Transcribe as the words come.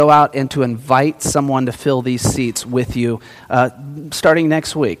go out and to invite someone to fill these seats with you starting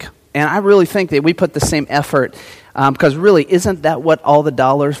next week. And I really think that we put the same effort because really, isn't that what all the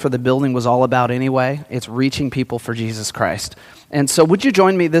dollars for the building was all about anyway? It's reaching people for Jesus Christ. And so would you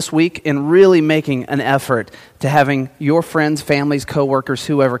join me this week in really making an effort to having your friends, families, coworkers,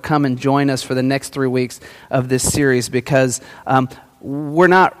 whoever come and join us for the next 3 weeks of this series, because we're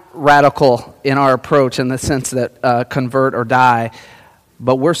not radical in our approach in the sense that convert or die,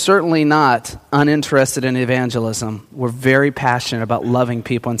 but we're certainly not uninterested in evangelism. We're very passionate about loving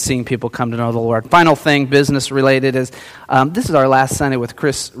people and seeing people come to know the Lord. Final thing, business related, is this is our last Sunday with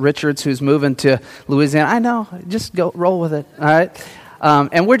Chris Richards, who's moving to Louisiana. I know, just go roll with it, all right?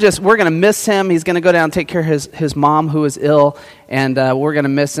 And we're going to miss him. He's going to go down and take care of his mom, who is ill, and we're going to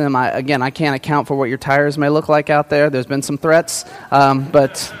miss him. I can't account for what your tires may look like out there. There's been some threats,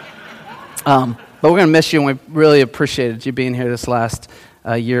 but we're going to miss you, and we really appreciated you being here this last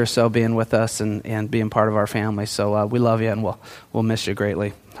year or so, being with us and being part of our family. So we love you, and we'll miss you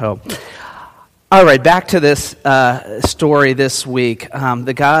greatly. So, all right, back to this story this week.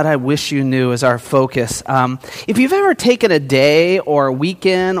 The God I Wish You Knew is our focus. If you've ever taken a day or a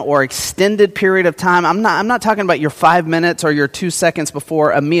weekend or extended period of time, I'm not talking about your 5 minutes or your 2 seconds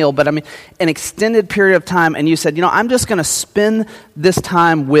before a meal, but I mean an extended period of time, and you said, I'm just going to spend this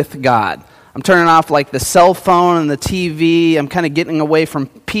time with God. I'm turning off like the cell phone and the TV. I'm kind of getting away from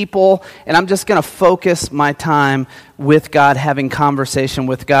people, and I'm just going to focus my time with God, having conversation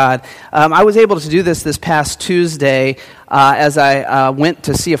with God. I was able to do this past Tuesday as I went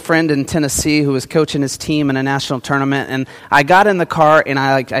to see a friend in Tennessee who was coaching his team in a national tournament, and I got in the car and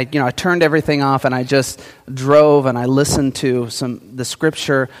I turned everything off and I just drove and I listened to the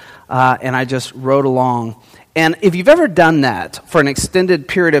scripture and I just rode along. And if you've ever done that for an extended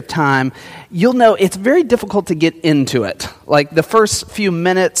period of time, you'll know it's very difficult to get into it. Like the first few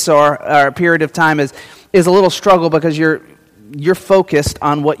minutes or a period of time is a little struggle because you're focused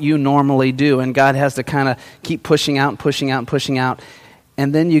on what you normally do, and God has to kind of keep pushing out and pushing out and pushing out,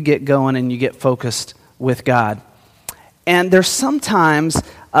 and then you get going and you get focused with God. And there's sometimes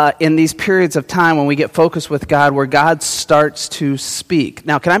in these periods of time when we get focused with God where God starts to speak.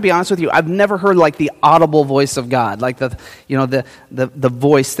 Now, can I be honest with you? I've never heard like the audible voice of God, like the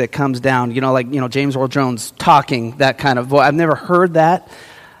voice that comes down, James Earl Jones talking, that kind of voice. I've never heard that,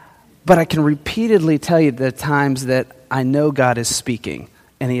 but I can repeatedly tell you the times that I know God is speaking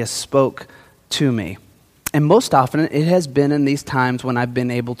and He has spoke to me. And most often it has been in these times when I've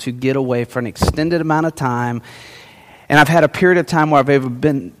been able to get away for an extended amount of time. And I've had a period of time where I've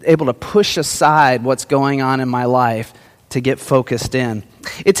been able to push aside what's going on in my life to get focused in.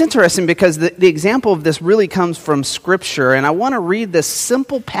 It's interesting because the example of this really comes from Scripture, and I want to read this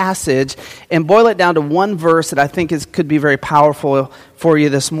simple passage and boil it down to one verse that I think could be very powerful for you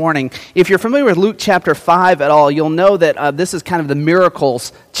this morning. If you're familiar with Luke chapter 5 at all, you'll know that this is kind of the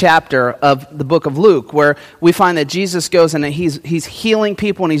miracles chapter of the book of Luke, where we find that Jesus goes and he's healing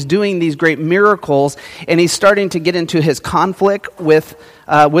people and he's doing these great miracles, and he's starting to get into his conflict with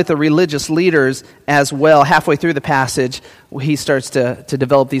the religious leaders as well. Halfway through the passage, he starts to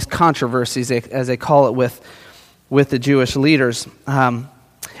develop these controversies, as they call it, with the Jewish leaders.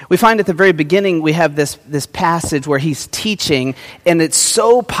 We find at the very beginning we have this passage where he's teaching, and it's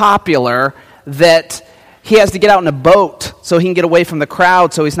so popular that he has to get out in a boat so he can get away from the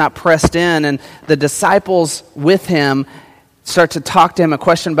crowd so he's not pressed in, and the disciples with him start to talk to him and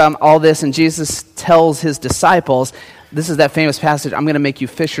question about all this, and Jesus tells his disciples, this is that famous passage, I'm going to make you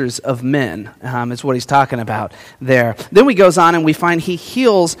fishers of men, is what he's talking about there. Then he goes on and we find he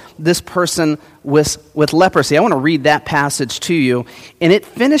heals this person with leprosy. I want to read that passage to you, and it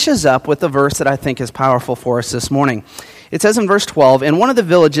finishes up with a verse that I think is powerful for us this morning. It says in verse 12, in one of the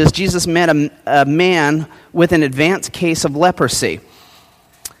villages, Jesus met a man with an advanced case of leprosy.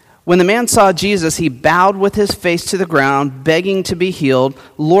 When the man saw Jesus, he bowed with his face to the ground, begging to be healed.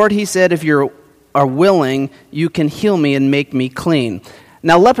 Lord, he said, if you are willing, you can heal me and make me clean.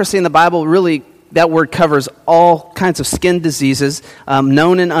 Now, leprosy in the Bible, really, that word covers all kinds of skin diseases,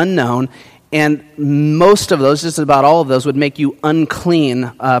 known and unknown, and most of those, just about all of those, would make you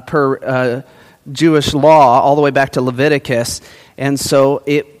unclean per Jewish law, all the way back to Leviticus, and so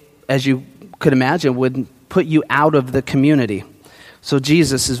it, as you could imagine, would put you out of the community. So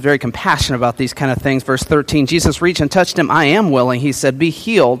Jesus is very compassionate about these kind of things. Verse 13, Jesus reached and touched him. I am willing, he said, be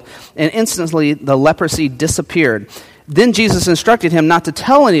healed. And instantly the leprosy disappeared. Then Jesus instructed him not to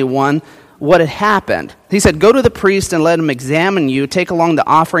tell anyone what had happened. He said, go to the priest and let him examine you. Take along the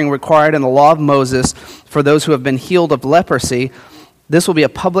offering required in the law of Moses for those who have been healed of leprosy. This will be a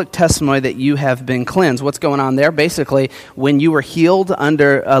public testimony that you have been cleansed. What's going on there? Basically, when you were healed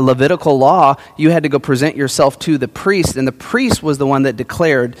under a Levitical law, you had to go present yourself to the priest, and the priest was the one that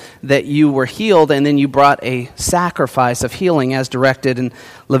declared that you were healed, and then you brought a sacrifice of healing as directed in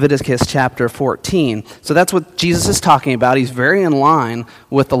Leviticus chapter 14. So that's what Jesus is talking about. He's very in line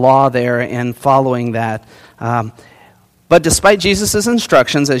with the law there and following that. But despite Jesus'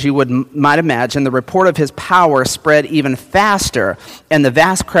 instructions, as you might imagine, the report of his power spread even faster, and the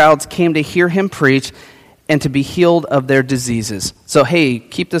vast crowds came to hear him preach and to be healed of their diseases. So, hey,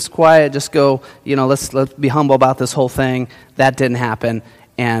 keep this quiet, just go, let's be humble about this whole thing. That didn't happen,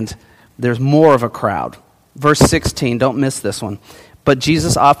 and there's more of a crowd. Verse 16, don't miss this one. But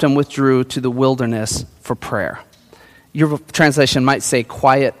Jesus often withdrew to the wilderness for prayer. Your translation might say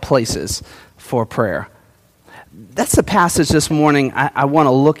quiet places for prayer. That's the passage this morning I want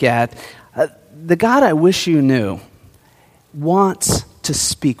to look at. The God I wish you knew wants to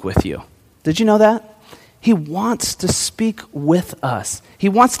speak with you. Did you know that? He wants to speak with us. He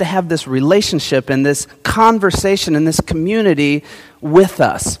wants to have this relationship and this conversation and this community with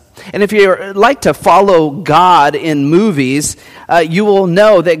us. And if you like to follow God in movies, you will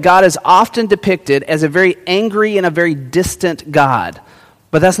know that God is often depicted as a very angry and a very distant God.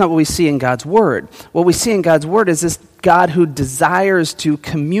 But that's not what we see in God's Word. What we see in God's Word is this God who desires to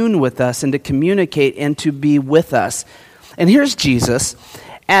commune with us and to communicate and to be with us. And here's Jesus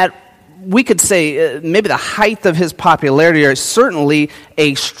at, we could say, maybe the height of his popularity, or certainly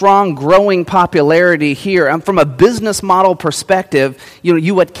a strong growing popularity here. From a business model perspective,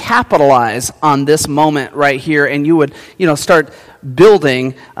 you would capitalize on this moment right here, and you would, start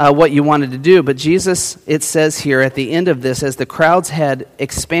building what you wanted to do. But Jesus, it says here at the end of this, as the crowds had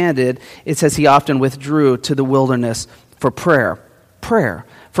expanded, it says he often withdrew to the wilderness for prayer,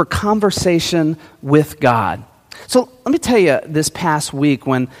 for conversation with God. So let me tell you, this past week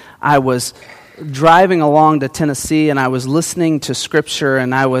when I was driving along to Tennessee and I was listening to Scripture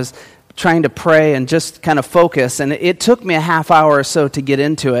and I was trying to pray and just kind of focus, and it took me a half hour or so to get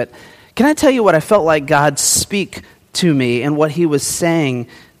into it. Can I tell you what I felt like God speak to me and what he was saying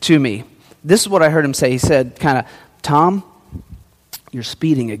to me? This is what I heard him say. He said, Tom, you're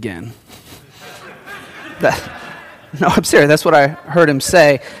speeding again. No, I'm serious. That's what I heard him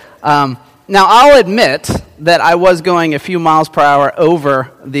say. Now, I'll admit that I was going a few miles per hour over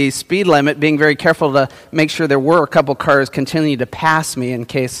the speed limit, being very careful to make sure there were a couple cars continuing to pass me in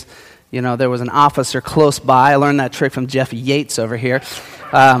case, there was an officer close by. I learned that trick from Jeff Yates over here.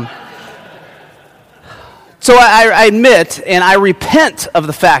 So I admit and I repent of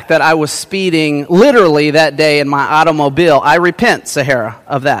the fact that I was speeding literally that day in my automobile. I repent, Sahara,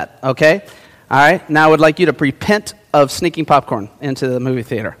 of that, okay? All right? Now I would like you to repent of sneaking popcorn into the movie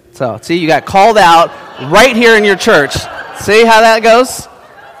theater. So, see, you got called out right here in your church. See how that goes?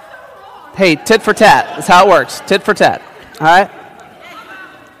 Hey, tit for tat. That's how it works. Tit for tat. All right?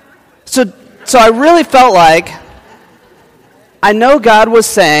 So I really felt like I know God was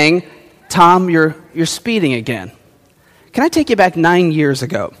saying, Tom, you're speeding again. Can I take you back 9 years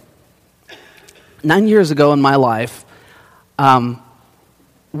ago? 9 years ago in my life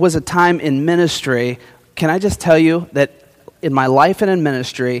was a time in ministry. Can I just tell you that in my life and in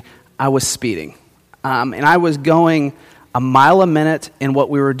ministry, I was speeding. And I was going a mile a minute in what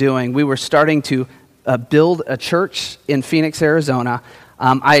we were doing. We were starting to build a church in Phoenix, Arizona.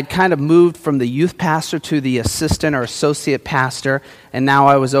 I had kind of moved from the youth pastor to the assistant or associate pastor, and now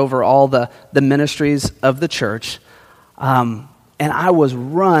I was over all the ministries of the church. And I was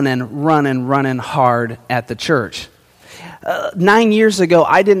running hard at the church. 9 years ago,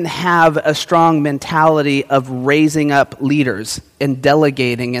 I didn't have a strong mentality of raising up leaders and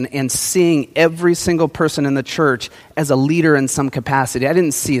delegating and seeing every single person in the church as a leader in some capacity. I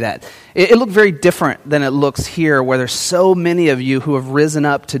didn't see that. It looked very different than it looks here, where there's so many of you who have risen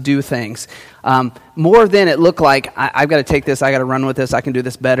up to do things. More than it looked like, I've got to take this, I got to run with this, I can do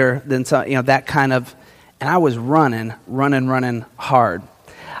this better than some, that kind of. And I was running hard.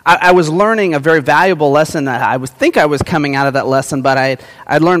 I was learning a very valuable lesson. I would think I was coming out of that lesson, but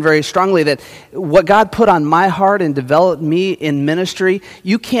I learned very strongly that what God put on my heart and developed me in ministry,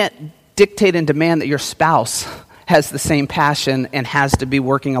 you can't dictate and demand that your spouse has the same passion and has to be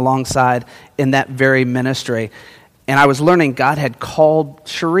working alongside in that very ministry. And I was learning God had called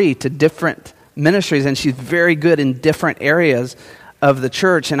Cherie to different ministries, and she's very good in different areas of the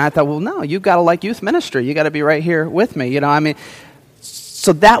church. And I thought, well, no, you've got to like youth ministry. You got to be right here with me.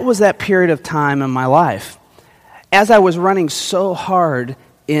 So that was that period of time in my life. As I was running so hard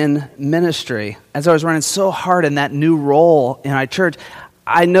in ministry, as I was running so hard in that new role in our church,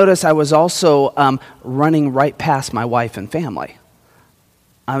 I noticed I was also running right past my wife and family.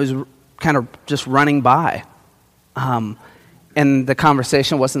 I was kind of just running by. And the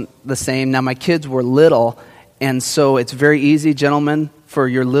conversation wasn't the same. Now, my kids were little, and so it's very easy, gentlemen, for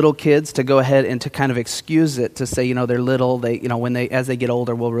your little kids to go ahead and to kind of excuse it, to say, they're little, as they get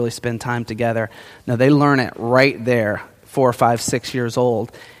older, we'll really spend time together. No, they learn it right there, 4, 5, 6 years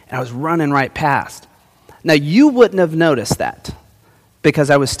old, and I was running right past. Now, you wouldn't have noticed that, because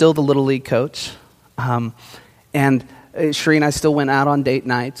I was still the Little League coach, and Sheree and I still went out on date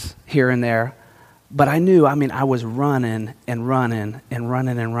nights here and there. But I knew, I was running and running and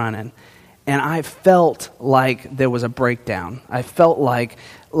running and running. And I felt like there was a breakdown. I felt like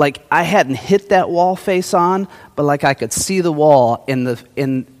I hadn't hit that wall face on, but like I could see the wall, and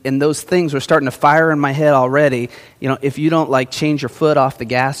those things were starting to fire in my head already. If you don't change your foot off the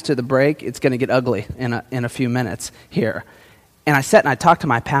gas to the brake, it's going to get ugly in a few minutes here. And I sat and I talked to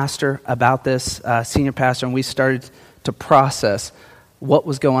my pastor about this, senior pastor, and we started to process what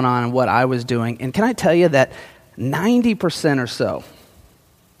was going on and what I was doing. And can I tell you that 90% or so,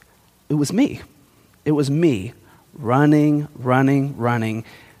 it was me. It was me running,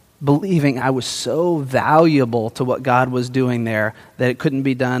 believing I was so valuable to what God was doing there that it couldn't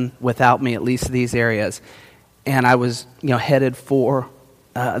be done without me, at least these areas. And I was, headed for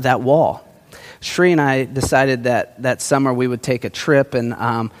that wall. Sheree and I decided that summer we would take a trip,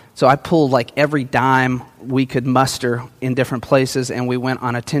 and so I pulled every dime we could muster in different places, and we went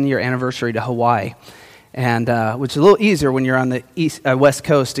on a 10-year anniversary to Hawaii, and which is a little easier when you're on the West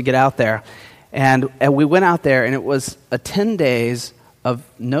Coast to get out there. And we went out there, and it was 10 days of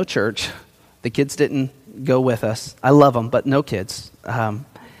no church. The kids didn't go with us. I love them, but no kids. And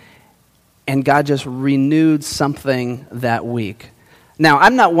God just renewed something that week. Now,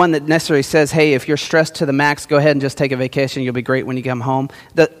 I'm not one that necessarily says, hey, if you're stressed to the max, go ahead and just take a vacation. You'll be great when you come home.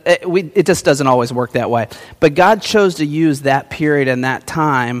 It just doesn't always work that way. But God chose to use that period and that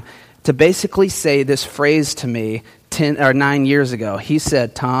time to basically say this phrase to me 9 years ago. He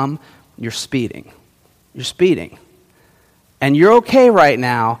said, Tom, you're speeding. You're speeding. And you're okay right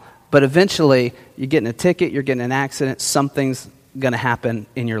now, but eventually you're getting a ticket, you're getting an accident, something's going to happen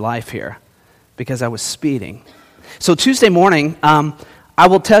in your life here, because I was speeding. So Tuesday morning, I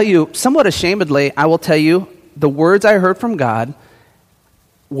will tell you, somewhat ashamedly, the words I heard from God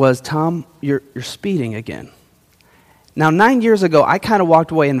was, Tom, you're speeding again. Now, 9 years ago, I kind of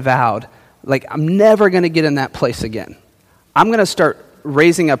walked away and vowed, I'm never going to get in that place again. I'm going to start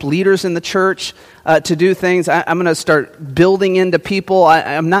raising up leaders in the church to do things. I'm going to start building into people.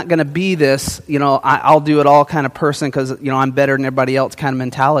 I'm not going to be this, I'll do it all kind of person because, I'm better than everybody else kind of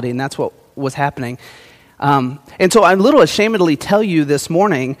mentality, and that's what was happening. And so I a little ashamedly tell you this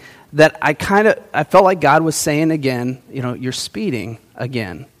morning that I felt like God was saying again, you're speeding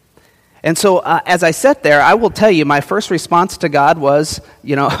again. And so as I sat there, I will tell you, my first response to God was,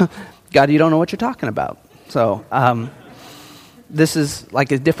 God, you don't know what you're talking about. So this is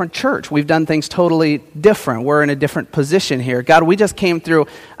like a different church. We've done things totally different. We're in a different position here. God, we just came through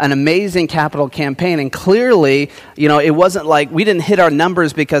an amazing capital campaign, and clearly, it wasn't like we didn't hit our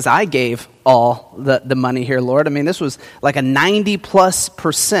numbers because I gave all the money here, Lord. This was like a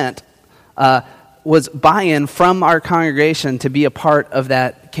 90+% was buy-in from our congregation to be a part of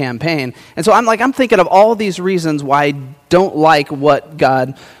that campaign. And so I'm thinking of all these reasons why I don't like what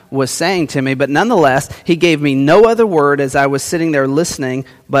God was saying to me, but nonetheless, he gave me no other word as I was sitting there listening,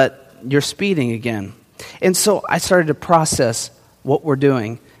 but you're speeding again. And so I started to process what we're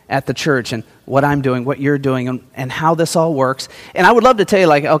doing at the church and what I'm doing, what you're doing, and how this all works. And I would love to tell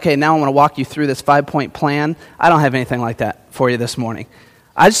you, okay, now I want to walk you through this 5-point plan. I don't have anything like that for you this morning.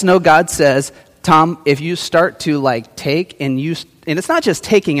 I just know God says, Tom, if you start to take and it's not just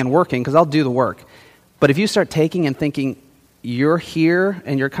taking and working, because I'll do the work, but if you start taking and thinking you're here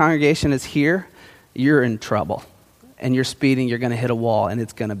and your congregation is here, you're in trouble. And you're speeding, you're going to hit a wall, and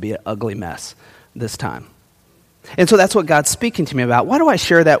it's going to be an ugly mess this time. And so that's what God's speaking to me about. Why do I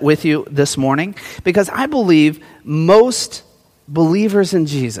share that with you this morning? Because I believe most believers in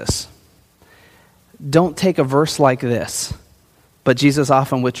Jesus don't take a verse like this, but Jesus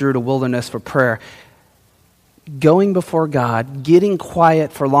often withdrew to wilderness for prayer. Going before God, getting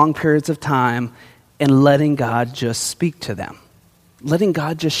quiet for long periods of time, and letting God just speak to them. Letting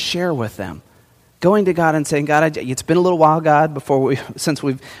God just share with them. Going to God and saying, God, it's been a little while, God, since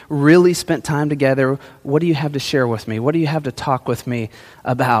we've really spent time together. What do you have to share with me? What do you have to talk with me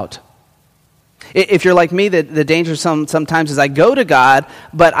about? If you're like me, the danger sometimes is I go to God,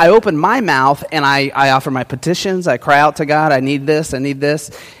 but I open my mouth and I offer my petitions. I cry out to God, I need this,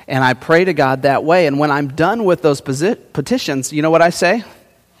 and I pray to God that way. And when I'm done with those petitions, you know what I say?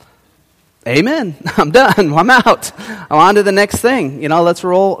 Amen. I'm done. I'm out. I'm on to the next thing. Let's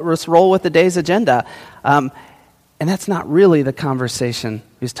roll with the day's agenda. And that's not really the conversation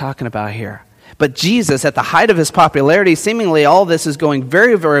he's talking about here. But Jesus, at the height of his popularity, seemingly all this is going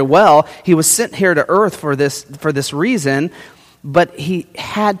very, very well. He was sent here to earth for this reason, but he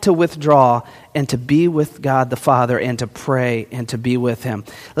had to withdraw and to be with God the Father and to pray and to be with him.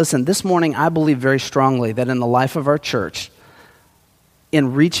 Listen, this morning I believe very strongly that in the life of our church,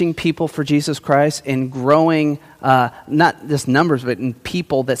 in reaching people for Jesus Christ, in growing not just numbers, but in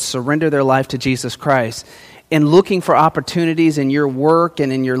people that surrender their life to Jesus Christ, in looking for opportunities in your work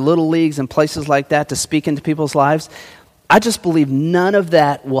and in your little leagues and places like that to speak into people's lives, I just believe none of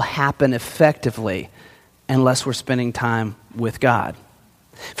that will happen effectively unless we're spending time with God.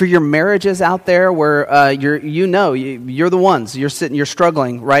 For your marriages out there where you're the ones, you're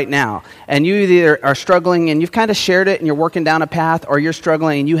struggling right now. And you either are struggling and you've kind of shared it and you're working down a path, or you're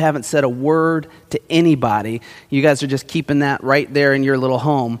struggling and you haven't said a word to anybody. You guys are just keeping that right there in your little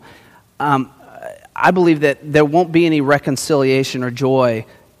home. I believe that there won't be any reconciliation or joy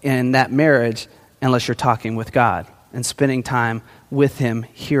in that marriage unless you're talking with God and spending time with him,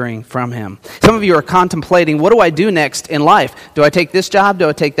 hearing from him. Some of you are contemplating, what do I do next in life? Do I take this job? Do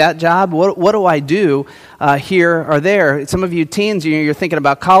I take that job? What do I do here or there? Some of you teens, you're thinking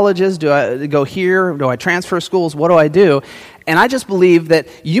about colleges. Do I go here? Do I transfer schools? What do I do? And I just believe that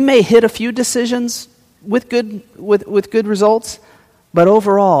you may hit a few decisions with good results, but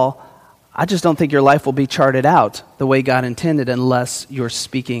overall, I just don't think your life will be charted out the way God intended unless you're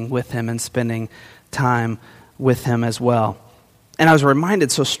speaking with him and spending time with him as well. And I was reminded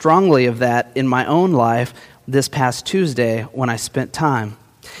so strongly of that in my own life this past Tuesday when I spent time.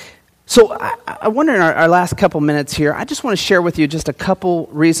 So I wonder in our last couple minutes here, I just want to share with you just a couple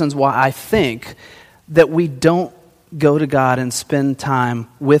reasons why I think that we don't go to God and spend time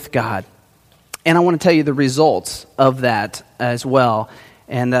with God. And I want to tell you the results of that as well.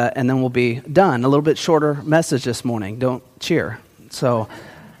 And then we'll be done. A little bit shorter message this morning. Don't cheer. So,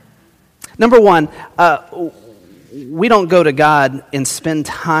 number one, we don't go to God and spend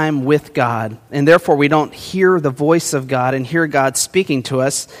time with God, and therefore we don't hear the voice of God and hear God speaking to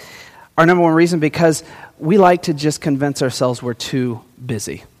us. Our number one reason, because we like to just convince ourselves we're too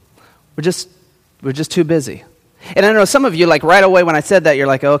busy. We're just too busy. And I know some of you, like right away when I said that, you're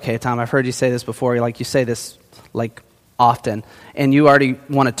like, okay, Tom, I've heard you say this before. You're like, you say this like often, and you already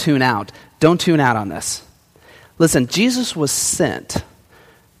want to tune out. Don't tune out on this. Listen, Jesus was sent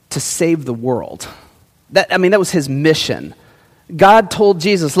to save the world. That was his mission. God told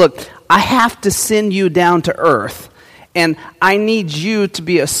Jesus, look, I have to send you down to earth, and I need you to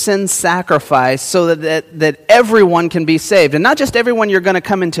be a sin sacrifice so that everyone can be saved. And not just everyone you're going to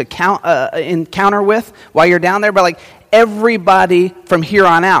come into encounter with while you're down there, but like everybody from here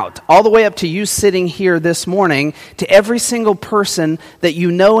on out, all the way up to you sitting here this morning, to every single person that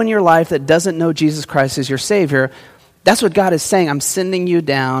you know in your life that doesn't know Jesus Christ as your Savior. That's what God is saying. I'm sending you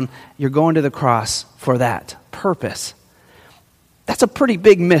down. You're going to the cross for that purpose. That's a pretty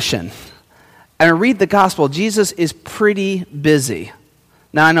big mission. And read the gospel. Jesus is pretty busy.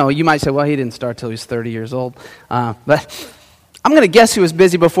 Now, I know you might say, well, he didn't start till he was 30 years old. But I'm going to guess he was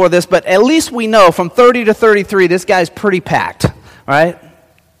busy before this, but at least we know from 30 to 33, this guy's pretty packed, right?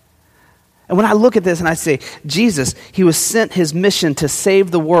 And when I look at this and I say, Jesus, he was sent his mission to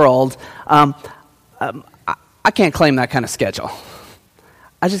save the world, I can't claim that kind of schedule.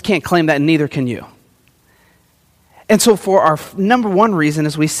 I just can't claim that, and neither can you. And so for our number one reason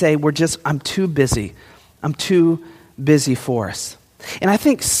is we say I'm too busy. I'm too busy for us. And I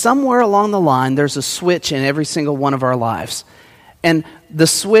think somewhere along the line, there's a switch in every single one of our lives. And the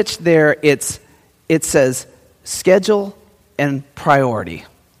switch there, it says schedule and priority.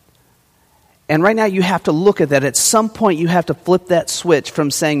 And right now you have to look at that. At some point you have to flip that switch from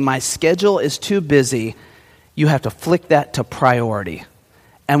saying my schedule is too busy, you have to flick that to priority.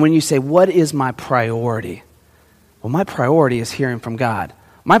 And when you say, what is my priority? Well, my priority is hearing from God.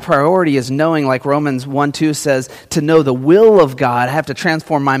 My priority is knowing, like Romans 1:2 says, to know the will of God. I have to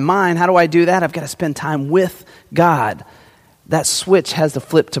transform my mind. How do I do that? I've got to spend time with God. That switch has to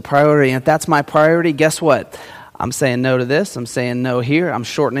flip to priority. And if that's my priority, guess what? I'm saying no to this. I'm saying no here. I'm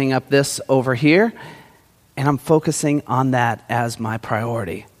shortening up this over here. And I'm focusing on that as my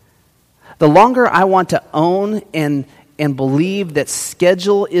priority. The longer I want to own and believe that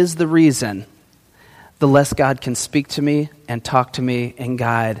schedule is the reason, the less God can speak to me and talk to me and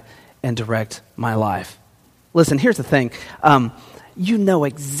guide and direct my life. Listen, here's the thing. You know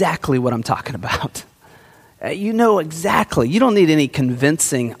exactly what I'm talking about. You know exactly. You don't need any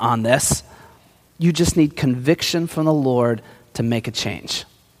convincing on this. You just need conviction from the Lord to make a change.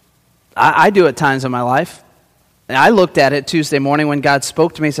 I do at times in my life. And I looked at it Tuesday morning when God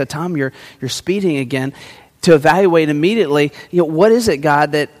spoke to me and said, Tom, you're speeding again, to evaluate immediately, what is it,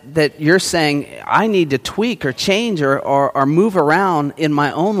 God, that you're saying I need to tweak or change or move around in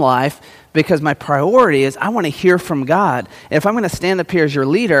my own life, because my priority is I want to hear from God. And if I'm going to stand up here as your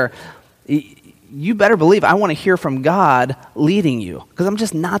leader, you better believe I want to hear from God leading you, because I'm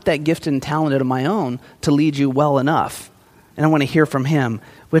just not that gifted and talented on my own to lead you well enough. And I want to hear from him.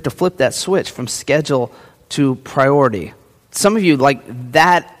 We have to flip that switch from schedule to priority. Some of you,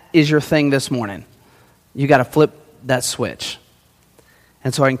 that is your thing this morning. You got to flip that switch.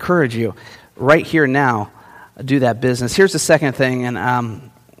 And so I encourage you, right here now, do that business. Here's the second thing,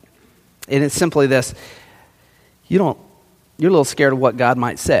 and it's simply this. You're a little scared of what God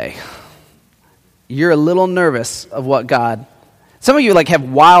might say. You're a little nervous of what God. Some of you have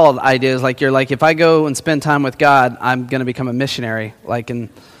wild ideas, you're if I go and spend time with God, I'm going to become a missionary, in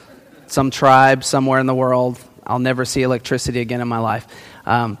some tribe somewhere in the world. I'll never see electricity again in my life.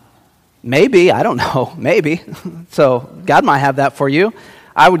 Maybe, I don't know, maybe. So God might have that for you.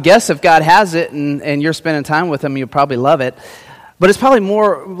 I would guess if God has it and you're spending time with him, you'll probably love it. But it's probably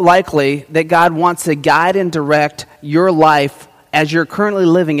more likely that God wants to guide and direct your life as you're currently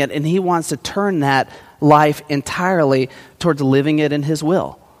living it, and he wants to turn that life entirely towards living it in his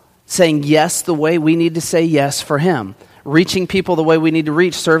will. Saying yes the way we need to say yes for him. Reaching people the way we need to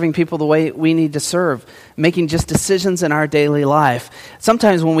reach, serving people the way we need to serve, making just decisions in our daily life.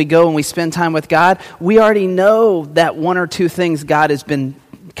 Sometimes when we go and we spend time with God, we already know that one or two things God has been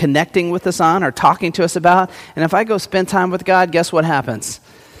connecting with us on or talking to us about. And if I go spend time with God, guess what happens?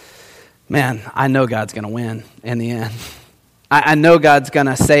 Man, I know God's going to win in the end. I know God's going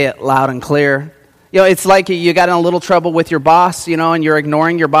to say it loud and clear. It's like you got in a little trouble with your boss, and you're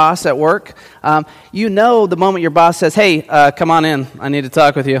ignoring your boss at work. The moment your boss says, hey, come on in, I need to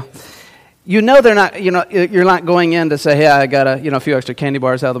talk with you. They're not, you're not going in to say, hey, I got a few extra candy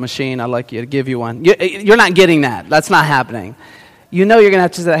bars out of the machine. I'd like you to give you one. You're not getting that. That's not happening. You're going to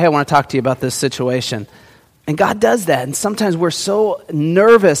have to say, hey, I want to talk to you about this situation. And God does that. And sometimes we're so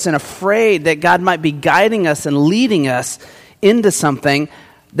nervous and afraid that God might be guiding us and leading us into something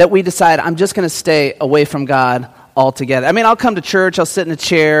that we decide, I'm just going to stay away from God altogether. I'll come to church, I'll sit in a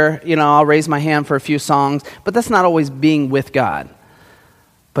chair, I'll raise my hand for a few songs, but that's not always being with God.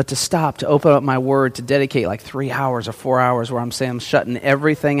 But to stop, to open up my word, to dedicate 3 hours or 4 hours where I'm saying I'm shutting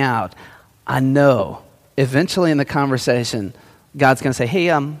everything out, I know eventually in the conversation, God's going to say,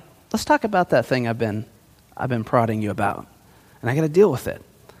 hey, let's talk about that thing I've been prodding you about. And I got to deal with it.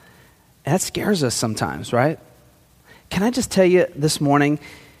 And that scares us sometimes, right? Can I just tell you this morning,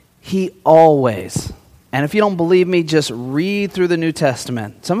 he always, and if you don't believe me, just read through the New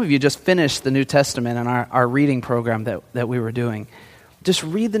Testament. Some of you just finished the New Testament in our reading program that we were doing. Just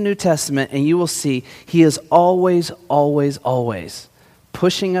read the New Testament and you will see he is always, always, always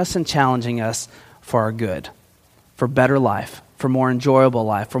pushing us and challenging us for our good, for better life, for more enjoyable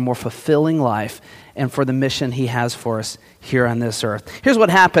life, for more fulfilling life, and for the mission he has for us here on this earth. Here's what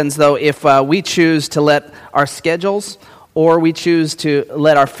happens, though, if we choose to let our schedules or we choose to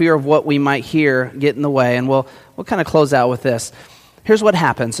let our fear of what we might hear get in the way. And we'll kind of close out with this. Here's what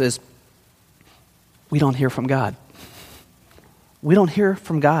happens is we don't hear from God. We don't hear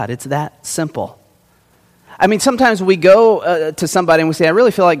from God. It's that simple. Sometimes we go to somebody and we say, I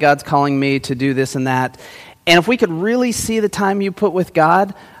really feel like God's calling me to do this and that. And if we could really see the time you put with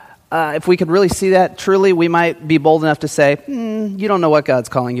God, if we could really see that truly, we might be bold enough to say, you don't know what God's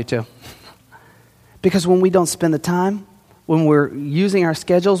calling you to. Because when we don't spend the time, when we're using our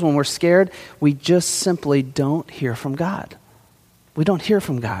schedules, when we're scared, we just simply don't hear from God. We don't hear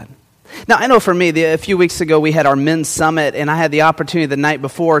from God. Now, I know for me, a few weeks ago, we had our men's summit, and I had the opportunity the night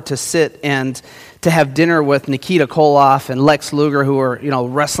before to sit and to have dinner with Nikita Koloff and Lex Luger, who are,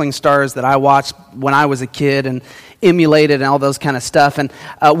 wrestling stars that I watched when I was a kid and emulated and all those kind of stuff. And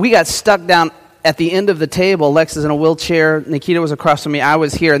we got stuck down at the end of the table. Lex is in a wheelchair. Nikita was across from me. I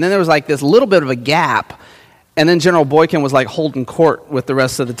was here. And then there was this little bit of a gap. And then General Boykin was holding court with the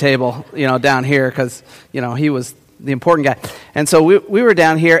rest of the table, down here because, he was the important guy. And so we were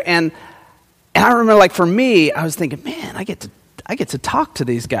down here. And I remember, for me, I was thinking, man, I get to talk to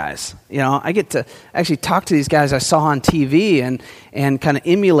these guys. I get to actually talk to these guys I saw on TV and kind of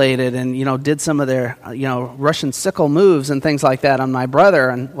emulated and, did some of their, Russian sickle moves and things like that on my brother.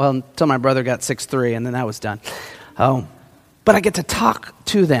 And, until my brother got 6'3", and then that was done. But I get to talk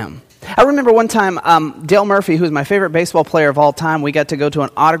to them. I remember one time, Dale Murphy, who's my favorite baseball player of all time, we got to go to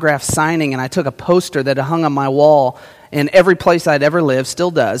an autograph signing, and I took a poster that hung on my wall in every place I'd ever lived, still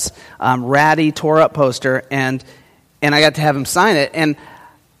does, ratty, tore-up poster, and I got to have him sign it. And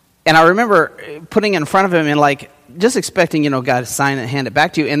And I remember putting it in front of him and like just expecting, God to sign it and hand it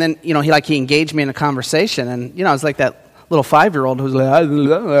back to you. And then, he engaged me in a conversation. And, I was like that little 5-year-old who's like,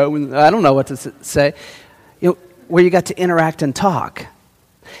 I don't know what to say. Where you got to interact and talk.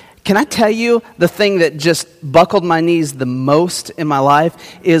 Can I tell you the thing that just buckled my knees the most in my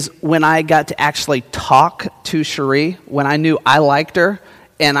life is when I got to actually talk to Cherie, when I knew I liked her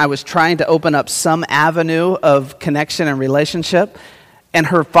and I was trying to open up some avenue of connection and relationship. And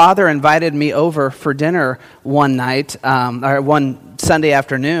her father invited me over for dinner one night, or one Sunday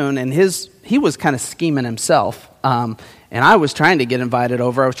afternoon, and he was kind of scheming himself. And I was trying to get invited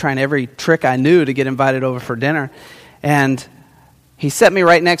over. I was trying every trick I knew to get invited over for dinner. And he set me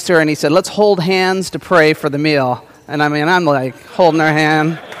right next to her, and he said, let's hold hands to pray for the meal. And I'm like holding her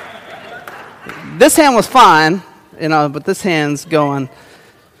hand. This hand was fine, but this hand's going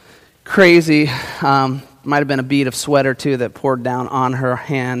crazy. Might have been a bead of sweat or two that poured down on her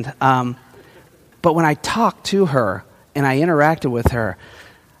hand. But when I talked to her and I interacted with her,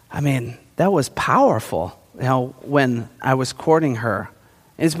 that was powerful, when I was courting her.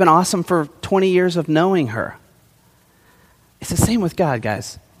 And it's been awesome for 20 years of knowing her. It's the same with God,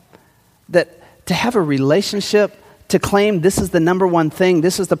 guys. That to have a relationship, to claim this is the number one thing,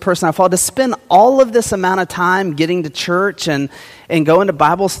 this is the person I follow, to spend all of this amount of time getting to church and going to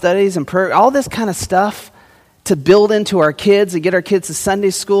Bible studies and prayer, all this kind of stuff, to build into our kids and get our kids to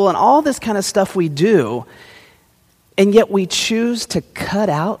Sunday school and all this kind of stuff we do, and yet we choose to cut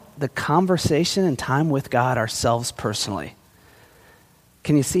out the conversation and time with God ourselves personally.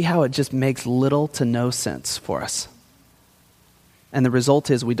 Can you see how it just makes little to no sense for us? And the result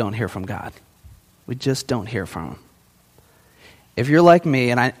is we don't hear from God. We just don't hear from Him. If you're like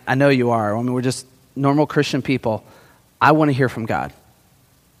me, and I know you are, we're just normal Christian people, I want to hear from God.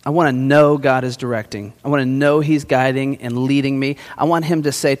 I want to know God is directing. I want to know He's guiding and leading me. I want Him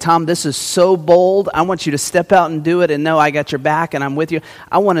to say, Tom, this is so bold. I want you to step out and do it and know I got your back and I'm with you.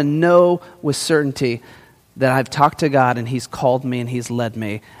 I want to know with certainty that I've talked to God and He's called me and He's led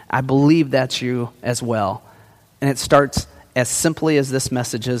me. I believe that's you as well. And it starts as simply as this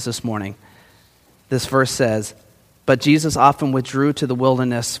message is this morning. This verse says, but Jesus often withdrew to the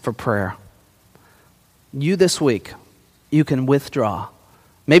wilderness for prayer. You this week, you can withdraw.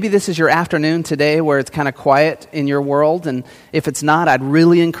 Maybe this is your afternoon today where it's kind of quiet in your world, and if it's not, I'd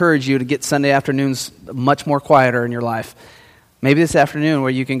really encourage you to get Sunday afternoons much more quieter in your life. Maybe this afternoon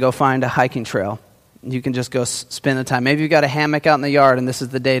where you can go find a hiking trail. You can just go spend the time. Maybe you've got a hammock out in the yard, and this is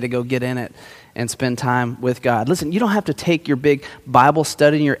the day to go get in it and spend time with God. Listen, you don't have to take your big Bible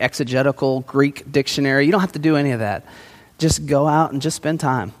study and your exegetical Greek dictionary. You don't have to do any of that. Just go out and just spend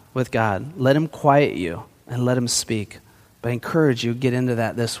time with God. Let Him quiet you and let Him speak. But I encourage you, get into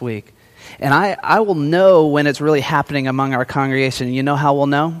that this week. And I will know when it's really happening among our congregation. You know how we'll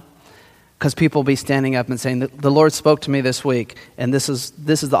know? Because people will be standing up and saying, the Lord spoke to me this week, and this is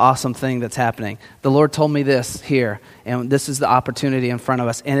the awesome thing that's happening. The Lord told me this here, and this is the opportunity in front of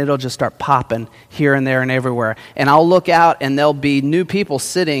us. And it'll just start popping here and there and everywhere. And I'll look out, and there'll be new people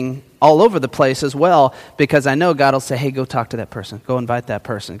sitting all over the place as well, because I know God will say, hey, go talk to that person. Go invite that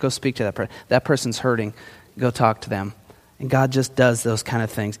person. Go speak to that person. That person's hurting. Go talk to them. And God just does those kind of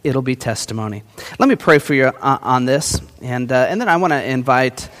things. It'll be testimony. Let me pray for you on this, and then I want to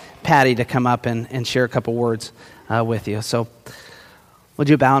invite Patty to come up and share a couple words with you. So would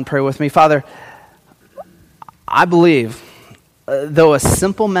you bow and pray with me? Father, I believe, though a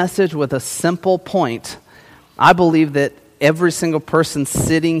simple message with a simple point, I believe that every single person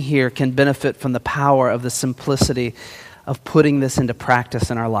sitting here can benefit from the power of the simplicity of putting this into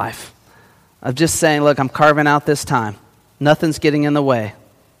practice in our life. Of just saying, look, I'm carving out this time. Nothing's getting in the way.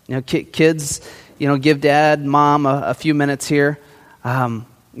 Kids, give dad, mom a few minutes here.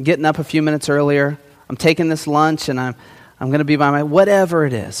 Getting up a few minutes earlier. I'm taking this lunch and I'm going to be by my, whatever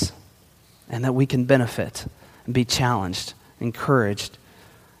it is. And that we can benefit and be challenged, encouraged,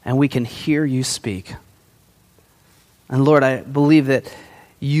 and we can hear you speak. And Lord, I believe that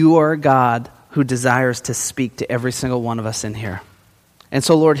you are a God who desires to speak to every single one of us in here. And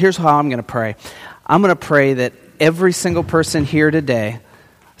so, Lord, here's how I'm going to pray. I'm going to pray that every single person here today,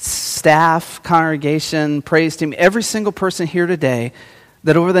 staff, congregation, praise team, every single person here today,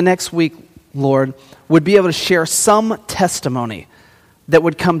 that over the next week, Lord, would be able to share some testimony that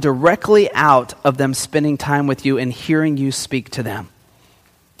would come directly out of them spending time with you and hearing you speak to them.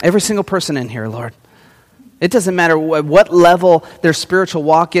 Every single person in here, Lord. It doesn't matter what level their spiritual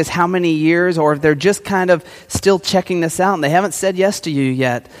walk is, how many years, or if they're just kind of still checking this out and they haven't said yes to you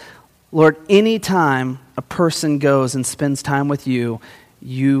yet. Lord, anytime a person goes and spends time with you,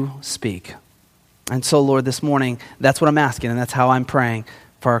 you speak. And so, Lord, this morning, that's what I'm asking, and that's how I'm praying.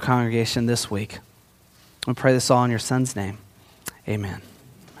 for our congregation this week. We pray this all in your Son's name. Amen.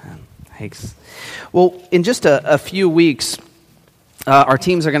 Thanks. Well, in just a few weeks, our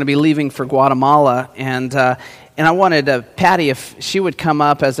teams are going to be leaving for Guatemala, and I wanted Patty, if she would come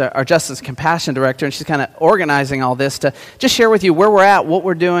up as our Justice and Compassion Director, and she's kind of organizing all this to just share with you where we're at, what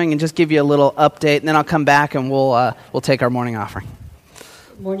we're doing, and just give you a little update, and then I'll come back and we'll take our morning offering.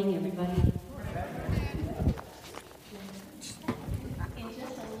 Good morning, everybody.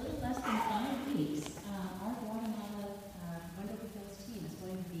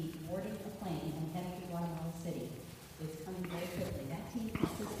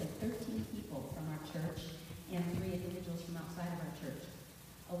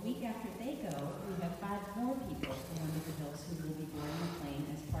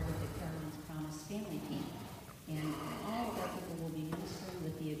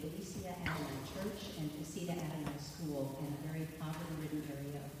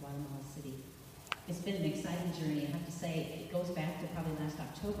 It's been an exciting journey. I have to say, it goes back to probably last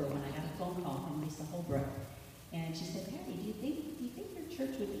October when I got a phone call from Lisa Holbrook. And she said, Patty, do you think your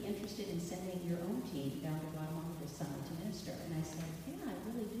church would be interested in sending your own team down to Guatemala this summer to minister? And I said, yeah, I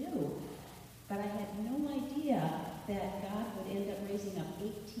really do. But I had no idea that God would end up raising up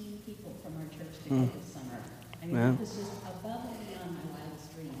 18 people from our church to go this summer. I mean, that was just above and beyond my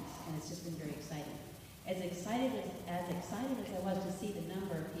wildest dreams. And it's just been very exciting. As excited as I was to see the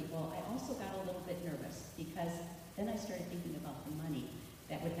number of people, I also got a little bit nervous because then I started thinking about the money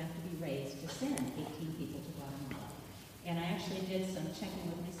that would have to be raised to send 18 people to Guatemala. And I actually did some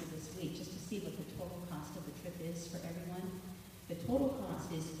checking with Lisa this week just to see what the total cost of the trip is for everyone. The total cost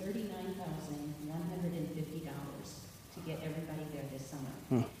is $39,150 to get everybody there this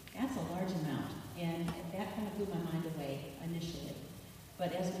summer. That's a large amount, and that kind of blew my mind away initially.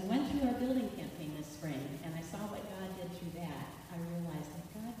 But as we went through our building campaign this spring, and I saw what God did through that, I realized that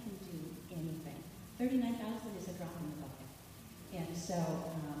God can do anything. $39,000 is a drop in the bucket. And so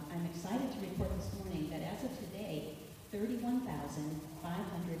I'm excited to report this morning that as of today,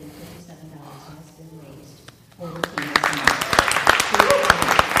 $31,557 has been raised for the team this summer.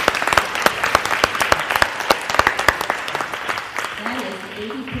 That is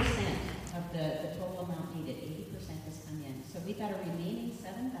 80% of the total amount needed. 80% has come in. So we've got a remaining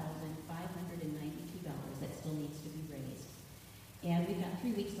 $7,592 that still needs to be raised. And we've got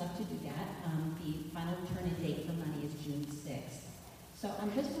 3 weeks left to do that. The final return date for money is June 6th. So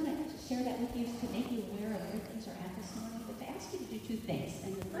I'm just going to share that with you to make you aware of where things are at this morning, but to ask you to do 2 things.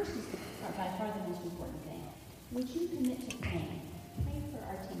 And the first is by far the most important thing. Would you commit to praying? Pray for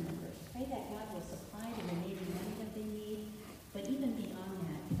our team members. Pray that God will supply the remaining money that they need. But even beyond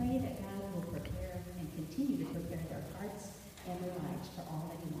that, pray that God will prepare and continue to prepare their hearts and their lives for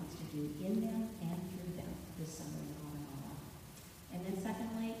all that He wants to do in them and through them this summer in Guatemala. And then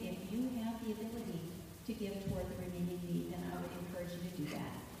secondly, if you have the ability to give toward the remaining need, then I would encourage you to do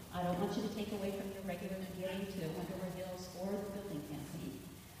that. I don't want you to take away from your regular giving to Wendover Hills or the building campaign.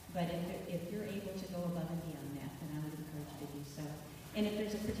 But if you're able to go above and beyond that, then I would encourage you to do so. And if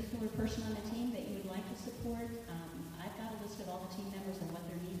there's a particular person on the team that you would like to support, I've got a list of all the team members and what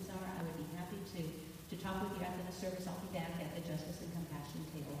their needs are. I would be happy to talk with you after the service. I'll be back at the Justice and Compassion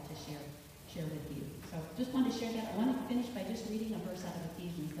table to share with you. So just wanted to share that. I want to finish by just reading a verse out of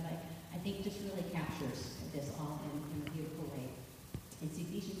Ephesians that I think just really captures this all in a beautiful way. It's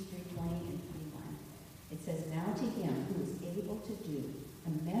Ephesians 3:20 and 21. It says, "Now to Him who is able to do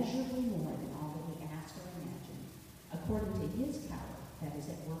immeasurably more than all that we ask or imagine, according to His power that is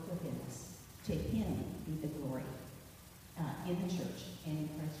at work within us, to Him be the glory in the church and in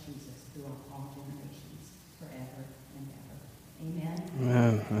Christ Jesus throughout all generations, forever and ever." Amen?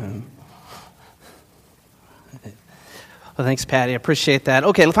 Amen. Well, thanks, Patty. I appreciate that.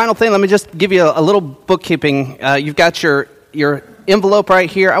 Okay, the final thing, let me just give you a little bookkeeping. You've got your envelope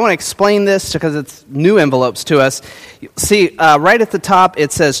right here. I want to explain this because it's new envelopes to us. See, right at the top,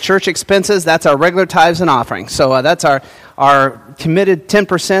 it says church expenses. That's our regular tithes and offerings. So that's our committed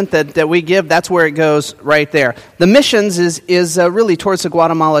 10% that we give. That's where it goes right there. The missions is really towards the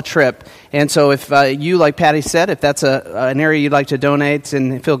Guatemala trip. And so if you, like Patty said, if that's an area you'd like to donate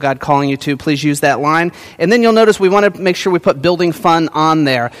and feel God calling you to, please use that line. And then you'll notice we want to make sure we put building fund on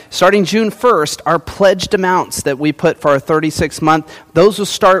there. Starting June 1st, our pledged amounts that we put for our 36-month, those will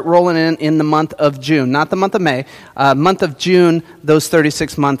start rolling in the month of June, not the month of May. Month of June, those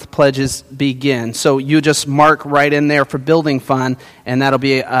 36-month pledges begin. So you just mark right in there for building fund, and that'll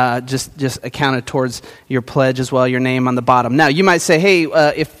be just accounted towards your pledge as well, your name on the bottom. Now, you might say, hey,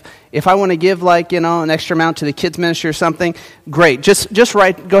 if I want to give an extra amount to the kids ministry or something, great. Just go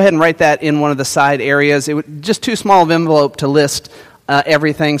ahead and write that in one of the side areas. Just too small of envelope to list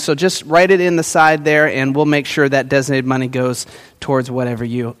everything. So just write it in the side there, and we'll make sure that designated money goes towards whatever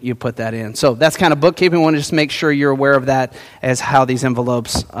you put that in. So that's kind of bookkeeping. We want to just make sure you're aware of that as how these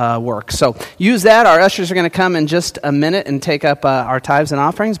envelopes work. So use that. Our ushers are going to come in just a minute and take up our tithes and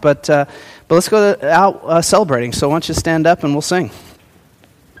offerings, but let's go out celebrating. So why don't you stand up and we'll sing.